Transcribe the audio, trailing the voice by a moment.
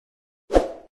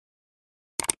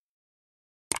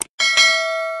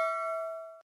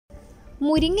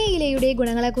മുരിങ്ങയിലയുടെ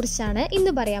ഗുണങ്ങളെക്കുറിച്ചാണ്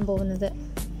ഇന്ന് പറയാൻ പോകുന്നത്.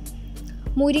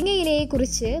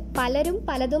 മുരിങ്ങയിലയെക്കുറിച്ച് പലരും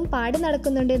പലതും പാടി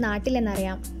നടക്കുന്നുണ്ട്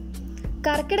നാട്ടിലെന്നറിയാം.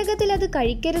 കർക്കിടകത്തിൽ അത്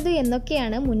കഴിക്കരുത്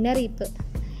എന്നൊക്കെയാണ് മുന്നറിയിപ്പ്.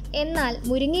 എന്നാൽ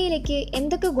മുരിങ്ങയിലയ്ക്ക്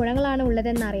എന്തൊക്കെ ഗുണങ്ങളാണ്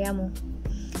ഉള്ളതെന്നറിയാമോ?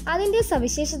 അതിൻ്റെ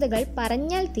സവിശേഷതകൾ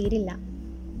പറഞ്ഞാൽ തീരില്ല.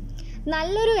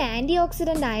 നല്ലൊരു ആൻറ്റി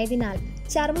ഓക്സിഡൻ്റ് ആയതിനാൽ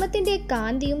ചർമ്മത്തിൻ്റെ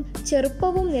കാന്തിയും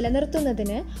ചെറുപ്പവും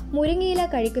നിലനിർത്തുന്നതിന് മുരിങ്ങയില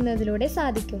കഴിക്കുന്നതിലൂടെ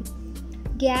സാധിക്കും.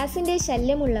 ഗ്യാസിൻ്റെ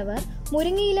ശല്യമുള്ളവർ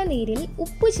മുരിങ്ങയില നീരിൽ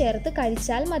ഉപ്പ് ചേർത്ത്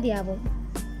കഴിച്ചാൽ മതിയാവും.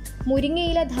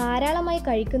 മുരിങ്ങയില ധാരാളമായി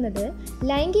കഴിക്കുന്നത്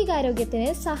ലൈംഗികാരോഗ്യത്തിന്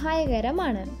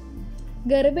സഹായകരമാണ്.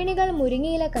 ഗർഭിണികൾ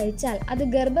മുരിങ്ങയില കഴിച്ചാൽ അത്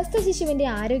ഗർഭസ്ഥ ശിശുവിൻ്റെ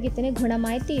ആരോഗ്യത്തിന്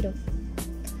ഗുണമായി തീരും.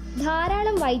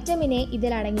 ധാരാളം വൈറ്റമിൻ എ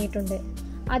ഇതിൽ അടങ്ങിയിട്ടുണ്ട്.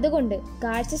 അതുകൊണ്ട്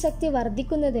കാഴ്ചശക്തി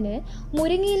വർദ്ധിക്കുന്നതിന്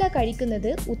മുരിങ്ങയില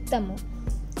കഴിക്കുന്നത് ഉത്തമം.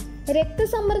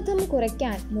 രക്തസമ്മർദ്ദം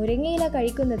കുറയ്ക്കാൻ മുരിങ്ങയില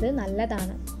കഴിക്കുന്നത്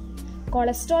നല്ലതാണ്.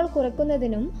 കൊളസ്ട്രോൾ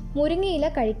കുറയ്ക്കുന്നതിനും മുരിങ്ങയില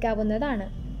കഴിക്കാവുന്നതാണ്.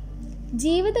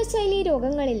 ജീവിതശൈലി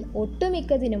രോഗങ്ങളിൽ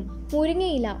ഒട്ടുമിക്കതിനും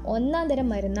മുരിങ്ങയില ഒന്നാം തരം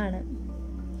മരുന്നാണ്.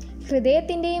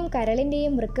 ഹൃദയത്തിൻ്റെയും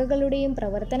കരളിൻ്റെയും വൃക്കകളുടെയും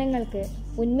പ്രവർത്തനങ്ങൾക്ക്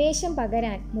ഉന്മേഷം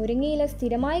പകരാൻ മുരിങ്ങയില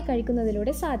സ്ഥിരമായി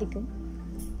കഴിക്കുന്നതിലൂടെ സാധിക്കും.